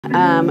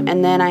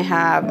And then I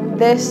have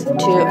this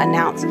to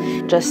announce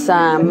just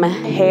some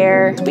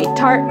hair sweet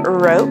tart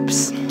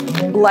ropes,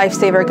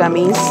 Lifesaver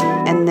gummies,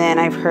 and then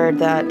I've heard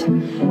that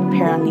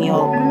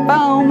perineal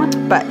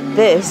foam, but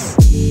this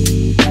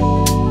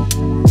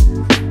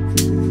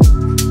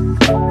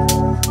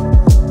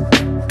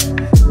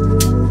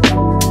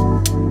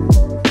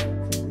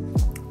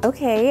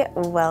okay,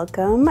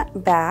 welcome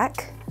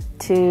back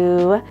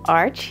to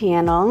our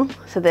channel.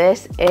 So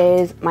this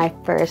is my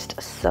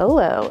first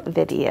solo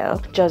video.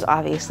 Joe's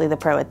obviously the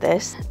pro at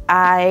this.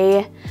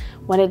 I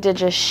wanted to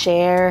just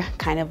share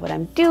kind of what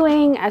I'm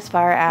doing as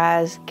far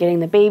as getting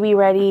the baby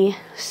ready.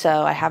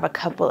 So I have a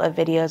couple of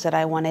videos that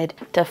I wanted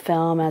to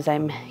film as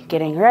I'm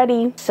getting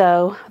ready.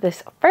 So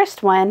this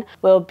first one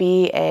will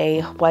be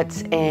a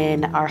what's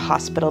in our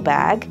hospital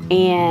bag,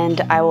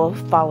 and I will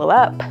follow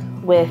up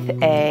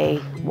with a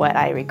what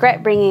I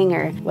regret bringing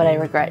or what I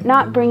regret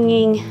not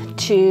bringing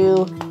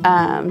to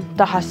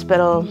the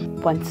hospital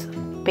once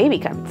baby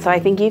comes. So I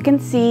think you can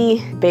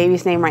see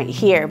baby's name right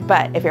here,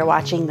 but if you're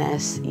watching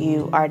this,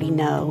 you already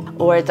know,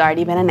 or it's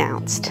already been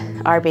announced,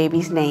 our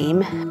baby's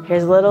name.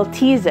 Here's a little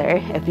teaser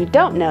if you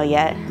don't know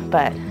yet,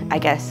 but I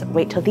guess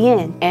wait till the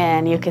end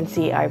and you can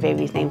see our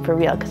baby's name for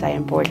real, because I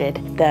embroidered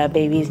the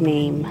baby's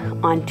name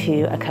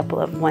onto a couple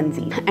of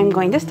onesies. I'm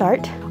going to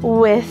start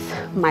with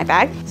my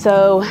bag.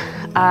 So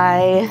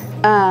I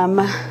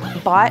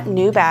bought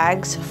new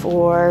bags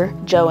for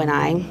Joe and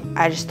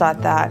I just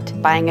thought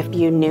that buying a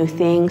few new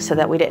things so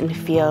that we didn't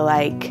feel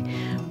like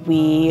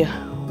we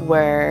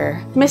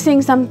were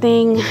missing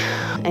something,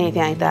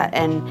 anything like that.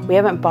 And we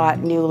haven't bought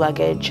new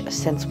luggage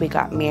since we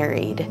got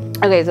married.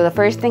 Okay, so the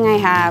first thing I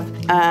have,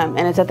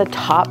 and it's at the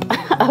top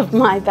of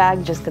my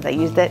bag just because I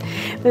used it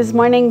this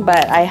morning,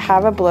 but I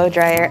have a blow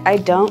dryer. I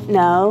don't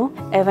know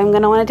if I'm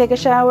gonna wanna take a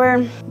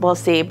shower. We'll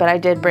see, but I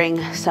did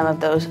bring some of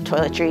those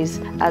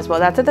toiletries as well.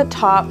 That's at the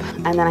top.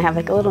 And then I have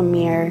like a little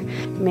mirror,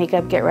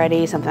 makeup, get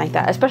ready, something like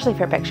that, especially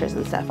for pictures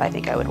and stuff. I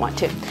think I would want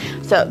to.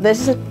 So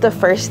this is the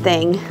first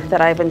thing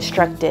that I've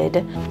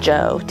instructed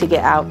Joe to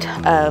get out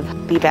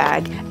of the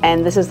bag.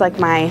 And this is like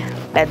my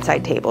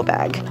bedside table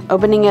bag.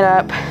 Opening it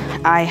up,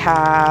 I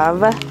have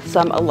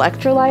some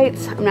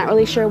electrolytes. I'm not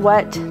really sure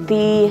what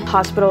the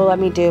hospital let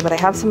me do, but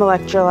I have some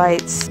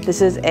electrolytes.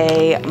 This is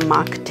a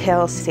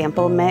mocktail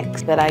sample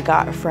mix that I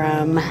got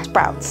from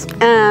Sprouts.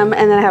 And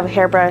then I have a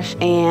hairbrush,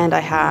 and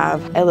I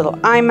have a little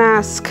eye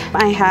mask.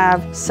 I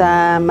have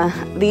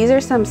these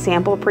are some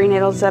sample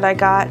prenatals that I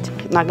got.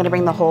 I'm not gonna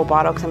bring the whole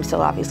bottle because I'm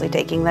still obviously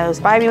taking those.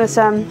 Buy me with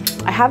some.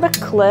 I have a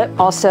clip.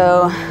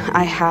 Also,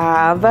 I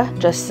have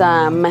just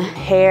some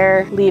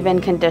hair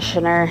leave-in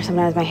conditioner.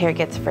 Sometimes my hair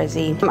gets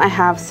frizzy. I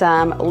have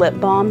some lip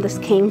balm. This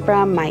came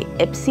from my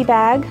Ipsy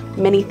bag.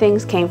 Many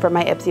things came from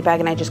my Ipsy bag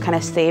and I just kind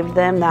of saved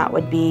them. That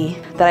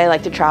I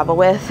like to travel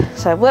with.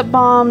 So I have lip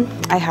balm.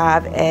 I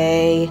have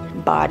a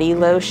body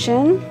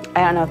lotion.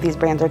 I don't know if these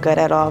brands are good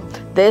at all.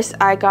 This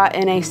I got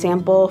in a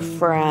sample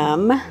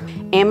from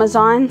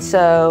Amazon.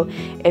 So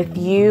if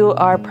you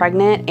are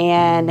pregnant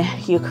and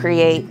you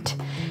create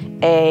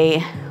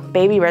a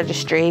baby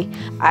registry,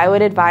 I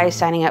would advise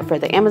signing up for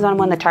the Amazon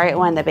one, the Target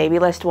one, the baby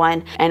list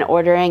one, and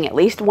ordering at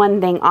least one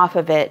thing off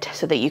of it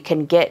so that you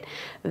can get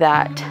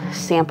that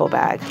sample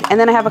bag. And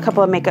then I have a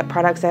couple of makeup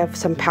products. I have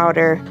some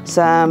powder,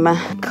 some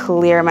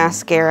clear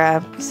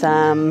mascara,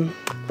 some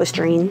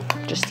Listerine,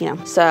 just, you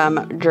know,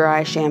 some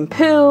dry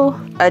shampoo,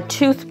 a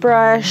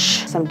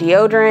toothbrush, some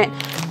deodorant,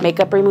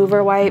 makeup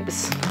remover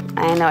wipes.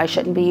 I know I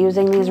shouldn't be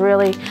using these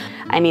really.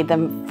 I need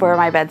them for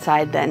my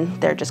bedside, then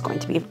they're just going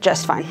to be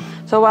just fine.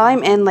 So while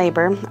I'm in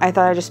labor, I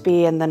thought I'd just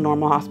be in the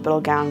normal hospital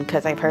gown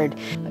because I've heard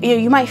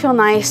you might feel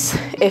nice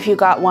if you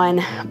got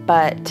one,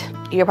 but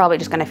you're probably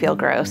just gonna feel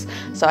gross.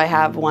 So I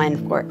have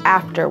one for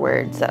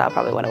afterwards that I'll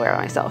probably wanna wear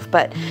myself.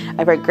 But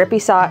I wear grippy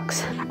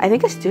socks. I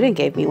think a student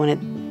gave me one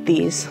of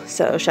these.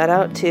 So shout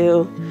out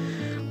to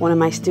one of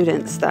my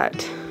students that,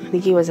 I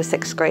think he was a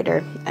 6th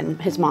grader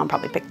and his mom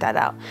probably picked that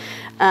out.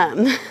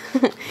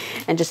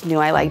 And just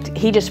knew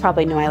he just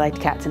probably knew I liked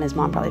cats, and his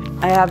mom probably.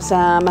 I have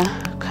some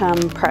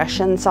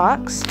compression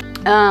socks.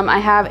 I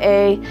have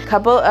a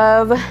couple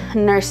of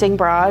nursing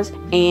bras,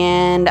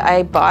 and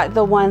I bought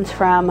the ones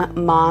from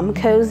Mom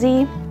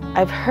Cozy.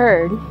 I've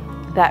heard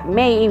that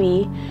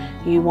maybe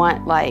you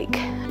want like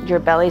your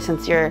belly,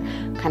 since you're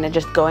kind of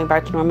just going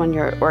back to normal and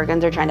your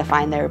organs are trying to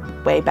find their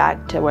way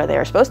back to where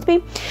they're supposed to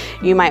be,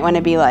 you might want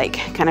to be like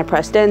kind of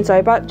pressed in. So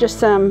I bought just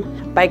some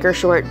biker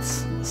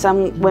shorts.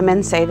 Some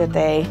women say that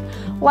they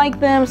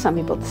like them, some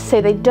people say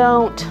they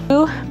don't.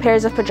 2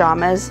 pairs of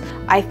pajamas.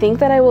 I think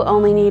that I will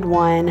only need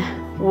one.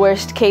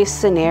 Worst case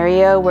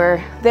scenario,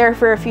 we're there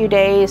for a few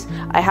days.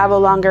 I have a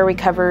longer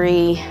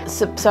recovery.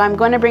 So I'm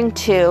going to bring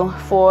 2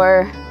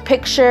 for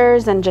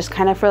pictures and just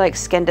kind of for like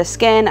skin to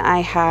skin.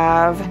 I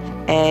have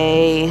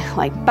a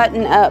like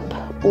button up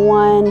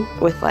one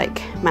with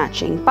like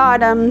matching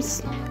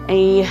bottoms,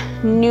 a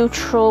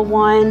neutral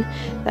one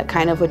that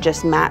kind of would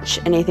just match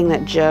anything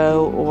that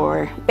Joe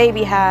or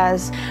baby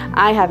has.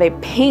 I have a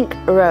pink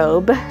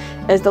robe.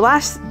 Is the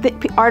last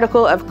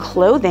article of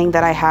clothing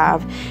that I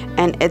have,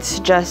 and it's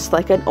just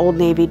like an Old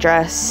Navy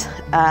dress.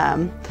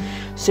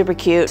 Super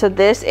cute. So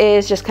this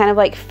is just kind of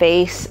like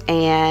face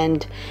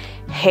and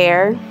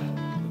hair.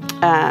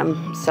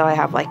 So I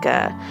have like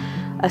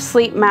a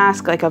sleep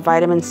mask, like a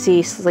vitamin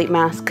C sleep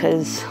mask,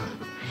 because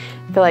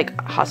I feel like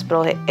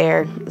hospital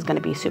air is going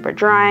to be super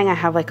drying. I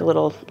have like a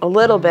little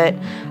bit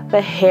of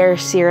a hair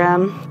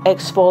serum,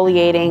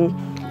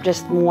 exfoliating,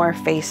 just more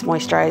face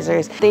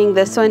moisturizers. I think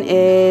this one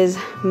is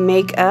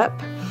makeup.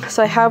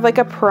 So I have like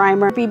a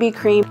primer, BB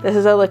cream. This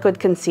is a liquid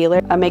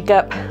concealer, a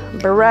makeup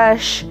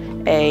brush,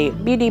 a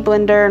beauty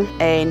blender,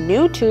 a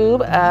new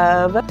tube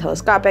of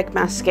telescopic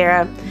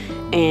mascara,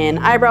 and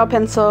eyebrow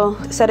pencil,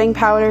 setting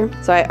powder.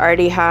 So I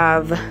already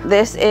have,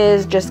 this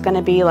is just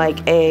gonna be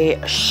like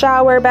a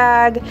shower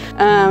bag.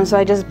 So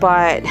I just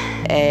bought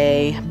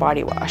a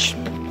body wash.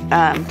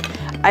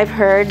 I've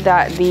heard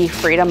that the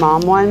Frida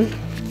Mom one,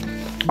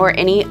 or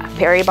any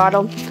Perry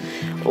bottle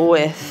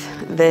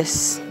with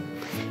this,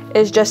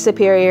 is just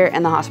superior,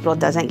 and the hospital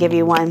doesn't give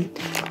you one.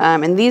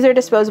 And these are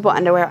disposable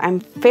underwear. I'm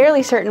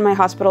fairly certain my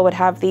hospital would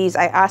have these.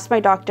 I asked my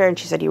doctor and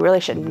she said you really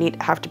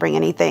shouldn't have to bring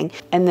anything.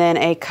 And then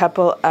a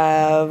couple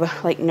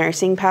of like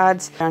nursing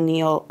pads,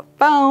 Neil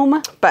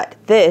foam. But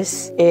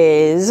this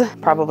is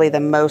probably the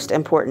most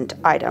important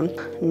item.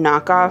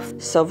 Knockoff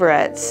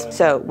silverettes.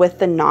 So with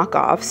the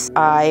knockoffs,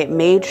 I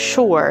made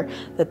sure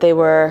that they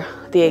were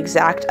the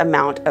exact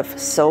amount of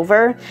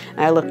silver. And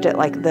I looked at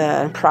like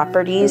the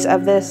properties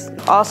of this.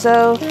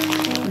 Also,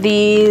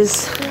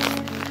 these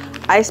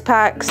ice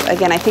packs,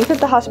 again, I think that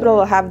the hospital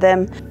will have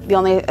them. The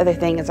only other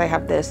thing is I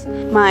have this.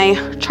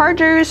 My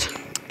chargers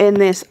in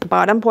this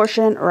bottom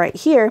portion right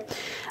here.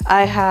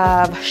 I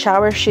have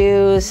shower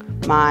shoes.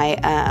 My,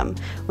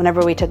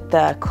 whenever we took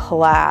the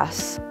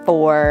class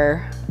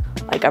for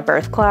like a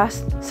birth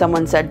class,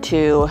 someone said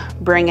to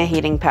bring a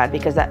heating pad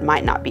because that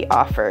might not be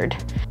offered.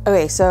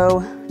 Okay,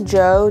 so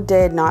Joe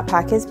did not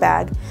pack his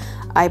bag.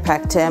 I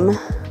packed him.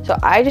 So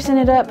I just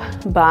ended up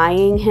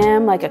buying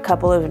him like a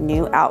couple of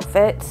new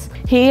outfits.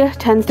 He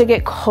tends to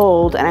get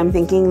cold, and I'm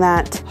thinking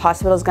that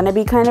hospital is gonna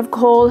be kind of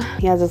cold.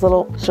 He has this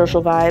little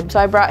social vibe. So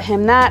I brought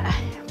him that.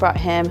 I brought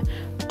him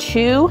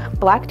 2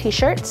 black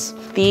t-shirts.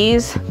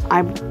 These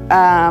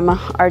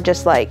are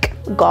just like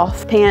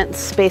golf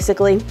pants,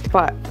 basically.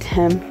 Bought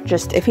him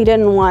just, if he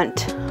didn't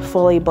want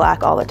fully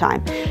black all the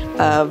time,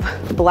 of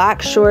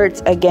black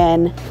shorts,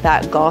 again,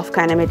 that golf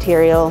kind of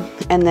material,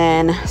 and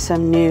then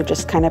some new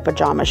just kind of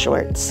pajama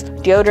shorts,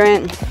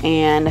 deodorant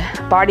and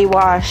body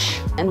wash.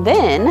 And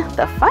then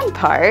the fun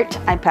part,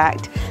 I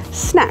packed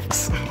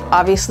snacks.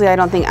 Obviously, I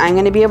don't think I'm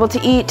gonna be able to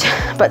eat,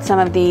 but some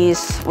of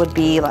these would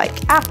be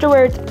like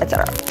afterwards,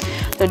 etc.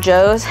 So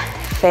Joe's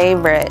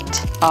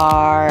favorite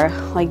are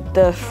like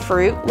the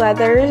fruit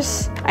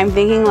leathers. I'm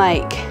thinking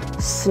like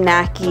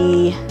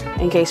snacky,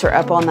 in case we're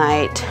up all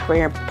night, where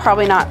you're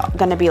probably not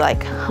gonna be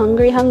like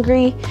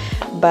hungry,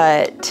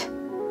 but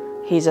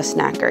he's a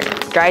snacker.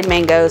 Dried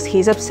mangoes,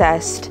 he's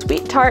obsessed.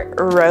 Sweet tart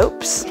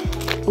ropes,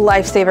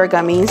 lifesaver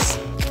gummies,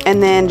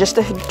 and then just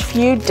a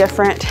few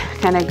different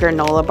kind of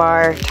granola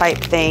bar type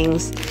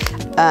things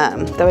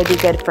that would be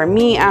good for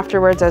me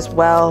afterwards as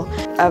well.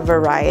 A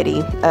variety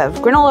of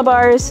granola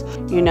bars.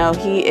 You know,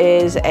 he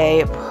is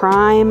a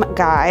prime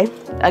guy.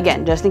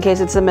 Again, just in case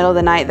it's the middle of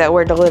the night that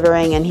we're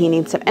delivering and he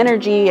needs some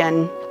energy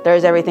and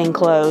there's everything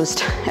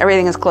closed.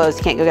 Everything is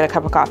closed, can't go get a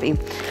cup of coffee.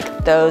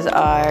 Those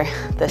are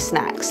the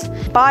snacks.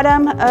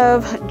 Bottom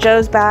of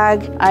Joe's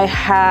bag, I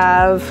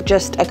have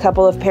just a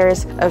couple of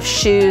pairs of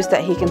shoes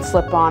that he can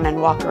slip on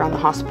and walk around the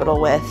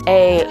hospital with.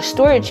 A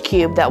storage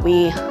cube that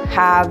we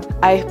have.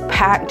 I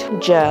packed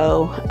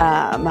Joe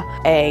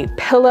a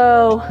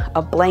pillow,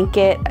 a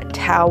blanket, a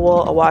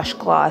towel, a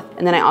washcloth,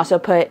 and then I also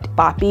put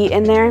Boppy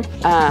in there.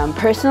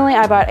 Personally,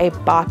 I bought a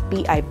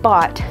Boppy,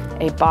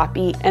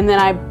 and then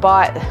I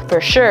bought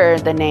for sure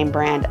the name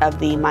brand of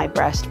the My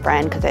Breast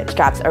Friend, because it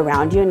straps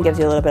around you and gives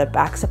you a little bit of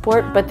back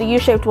support, but the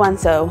U-shaped one,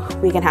 so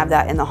we can have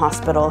that in the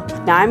hospital.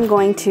 Now I'm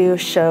going to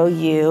show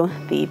you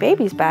the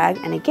baby's bag,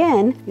 and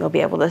again, you'll be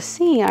able to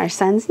see our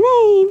son's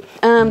name.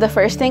 The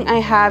first thing I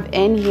have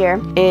in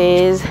here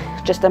is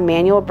just a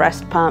manual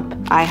breast pump.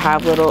 I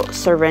have little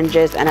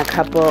syringes and a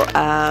couple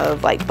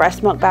of like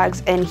breast milk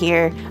bags in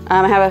here.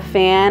 I have a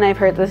fan. I've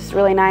heard this is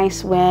really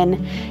nice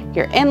when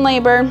you're in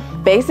labor.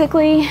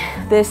 Basically,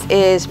 this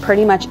is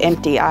pretty much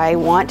empty. I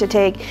want to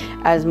take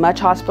as much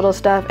hospital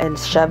stuff and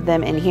shove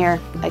them in here.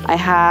 Like I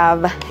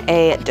have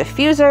a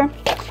diffuser,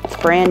 it's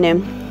brand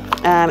new,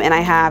 and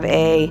I have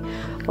a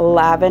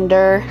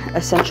lavender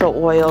essential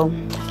oil.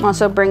 I'm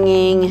also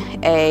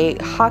bringing a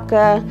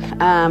Haka,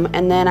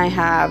 and then I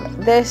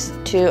have this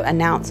to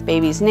announce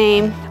baby's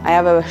name. I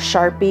have a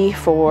Sharpie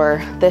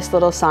for this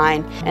little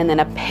sign, and then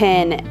a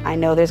pen. I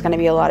know there's gonna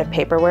be a lot of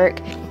paperwork.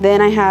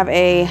 Then I have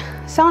a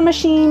sound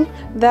machine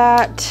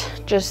that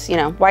just, you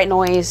know, white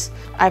noise.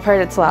 I've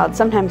heard it's loud.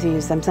 Sometimes you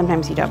use them,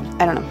 sometimes you don't.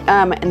 I don't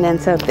know. And then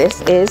so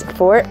this is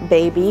for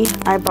baby.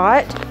 I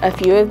bought a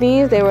few of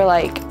these. They were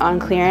like on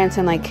clearance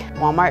in like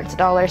Walmart's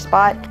dollar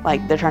spot.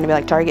 Like they're trying to be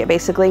like Target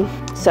basically.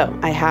 So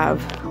I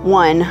have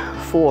one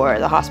for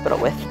the hospital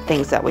with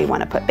things that we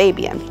want to put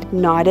baby in.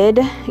 Knotted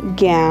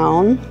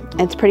gown.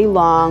 It's pretty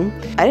long.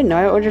 I didn't know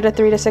I ordered a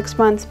 3 to 6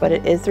 months, but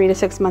it is 3 to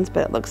 6 months,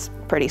 but it looks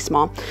pretty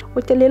small.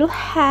 With the little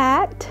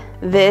hat.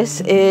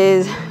 This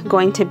is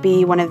going to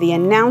be one of the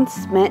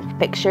announcement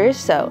pictures.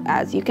 So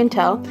as you can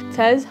tell, it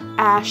says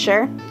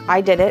Asher.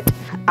 I did it.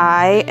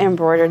 I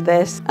embroidered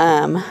this.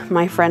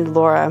 My friend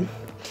Laura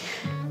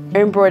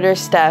embroiders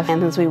stuff,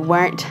 and since we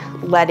weren't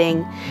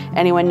letting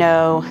anyone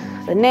know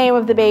the name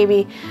of the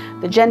baby,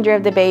 the gender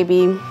of the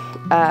baby,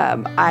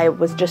 I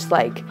was just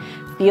like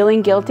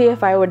feeling guilty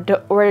if I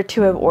were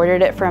to have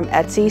ordered it from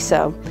Etsy.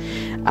 So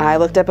I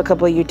looked up a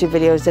couple of YouTube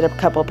videos, did a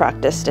couple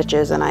practice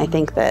stitches, and I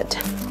think that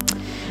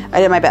I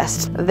did my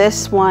best.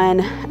 This one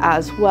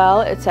as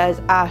well, it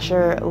says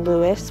Asher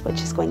Lewis, which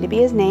is going to be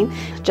his name.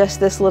 Just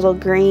this little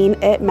green,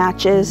 it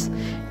matches,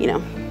 you know,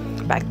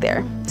 back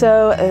there.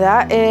 So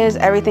that is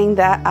everything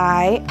that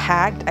I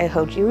packed. I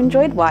hope you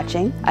enjoyed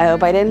watching. I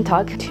hope I didn't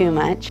talk too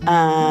much.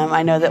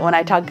 I know that when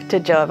I talk to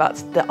Joe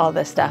about all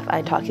this stuff,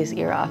 I talk his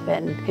ear off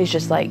and he's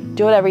just like,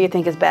 do whatever you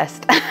think is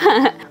best.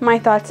 My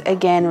thoughts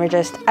again were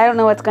just, I don't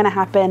know what's gonna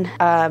happen.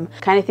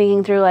 Kind of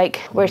thinking through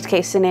like worst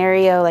case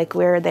scenario, like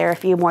we're there a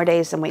few more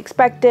days than we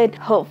expected.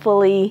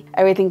 Hopefully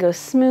everything goes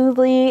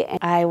smoothly.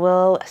 I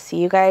will see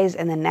you guys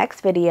in the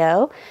next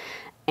video,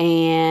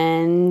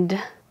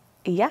 and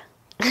yeah.